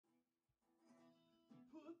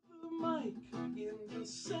mic in the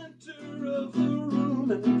center of the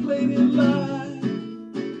room, and we played it live,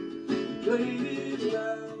 played it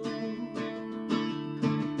loud.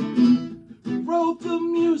 We wrote the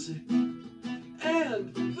music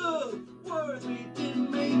and the words. We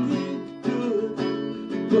didn't make it good,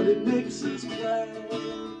 but it makes us proud.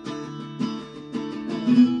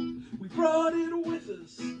 We brought it with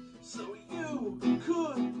us so you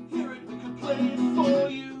could hear it. We could play it for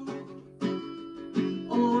you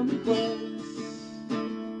on the bus.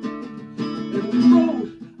 And we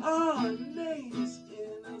wrote our names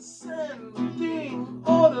in ascending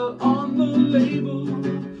order on the label,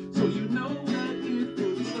 so you know that it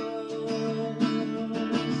was us.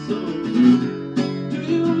 So, do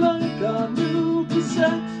you like our new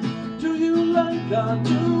cassette? Do you like our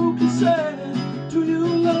new cassette? Do you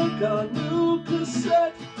like our new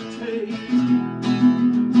cassette tape?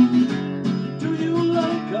 Do you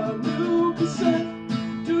like our new cassette?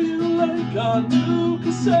 Do you like our new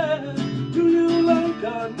cassette? Do you like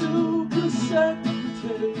our new cassette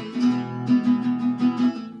tape?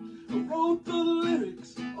 I wrote the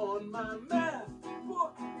lyrics on my math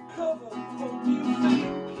book cover. Hope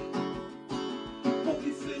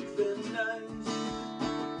you think they're nice.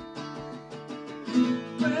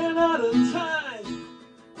 Ran out of time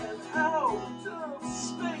and out of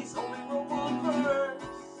space. Only wrote one verse,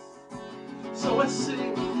 so I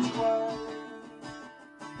sing twice.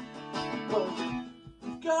 But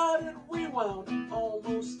we've got it rewound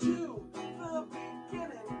almost to the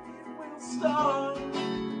beginning. It will start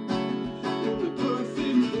in the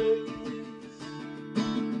perfect place.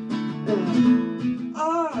 And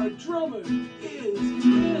our drummer is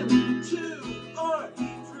into art. He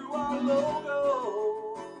drew our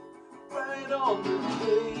logo right on the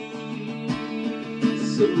page.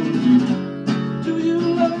 So, do you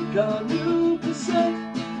like our new cassette?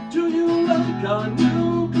 Do you like our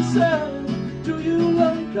new cassette? Do you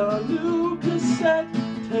like our new cassette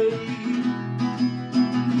tape?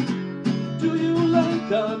 Do you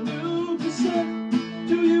like our new cassette?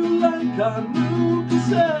 Do you like our new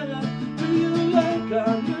cassette? Do you like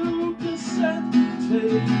our new cassette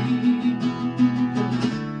tape?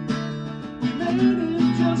 We made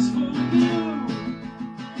it just for you,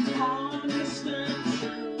 honest and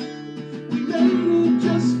true. We made it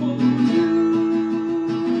just for you.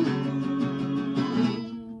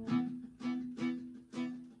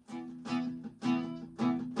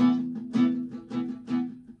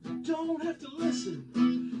 Don't have to listen,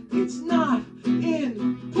 it's not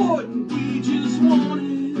important. We just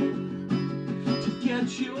wanted to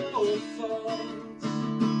get your thoughts.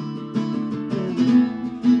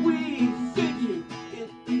 And we figured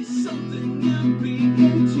it'd be something you'd be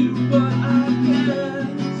into, but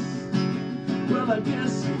I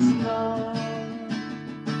guess it's not.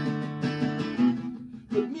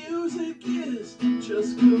 But music is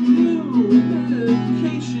just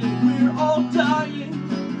communication. We're all dying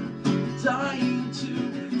to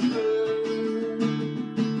be heard.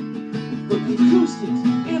 But the acoustics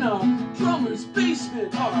in our drummer's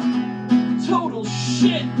basement are total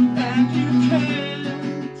shit, and you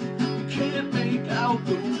can't make out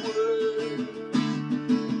the words.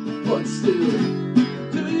 But still,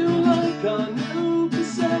 do you like our new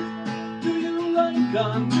cassette? Do you like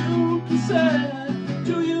our new cassette?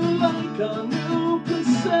 Do you like our new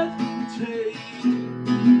cassette tape?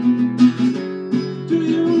 Do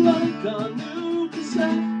you like our new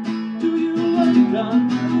cassette? Do you like our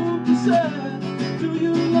new cassette? Do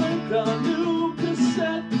you like our new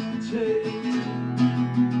cassette tape?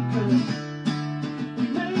 We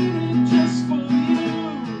made it just for you,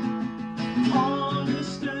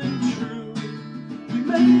 honest and true. We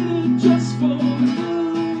made it just for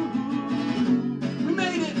you. We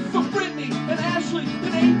made it for Brittany and Ashley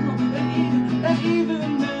and April and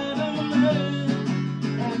even Madeline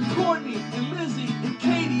and Courtney and Lizzie and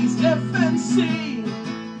Katie's FNC.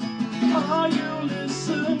 Are you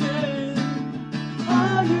listening?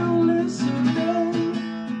 Are you listening?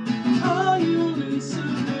 Are you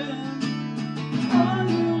listening? Are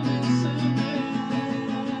you listening?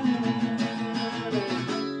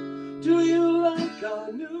 Do you like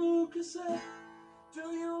our new cassette? Do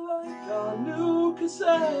you like our new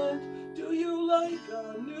cassette? Do you like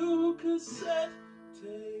our new cassette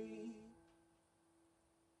tape?